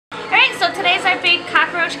today's our big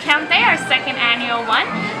cockroach count day, our second annual one.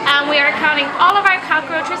 We are counting all of our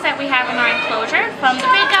cockroaches that we have in our enclosure, from the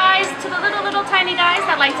big guys to the little tiny guys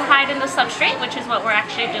that like to hide in the substrate, which is what we're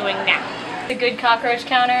actually doing now. A good cockroach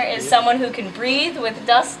counter is someone who can breathe with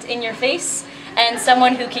dust in your face and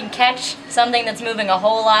someone who can catch something that's moving a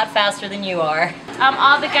whole lot faster than you are.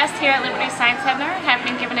 All the guests here at Liberty Science Center have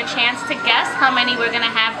been given a chance to guess how many we're going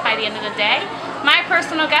to have by the end of the day. My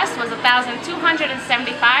personal guess was 1,275,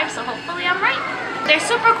 so hopefully I'm right. They're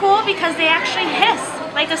super cool because they actually hiss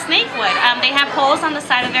like a snake would. They have holes on the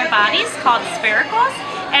side of their bodies called spiracles,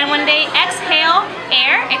 and when they exhale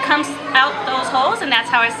air, it comes out those holes, and that's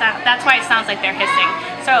why it sounds like they're hissing.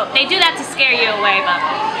 So they do that to scare you away, but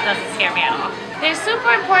it doesn't scare me at all. They're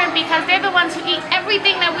super important because they're the ones who eat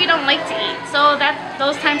everything that we don't like to eat. So that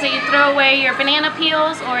those times that you throw away your banana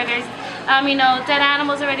peels, or there's dead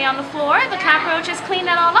animals already on the floor, the cockroaches clean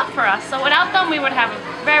that all up for us. So without them, we would have a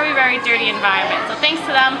very, very dirty environment. So thanks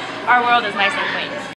to them, our world is nice and clean.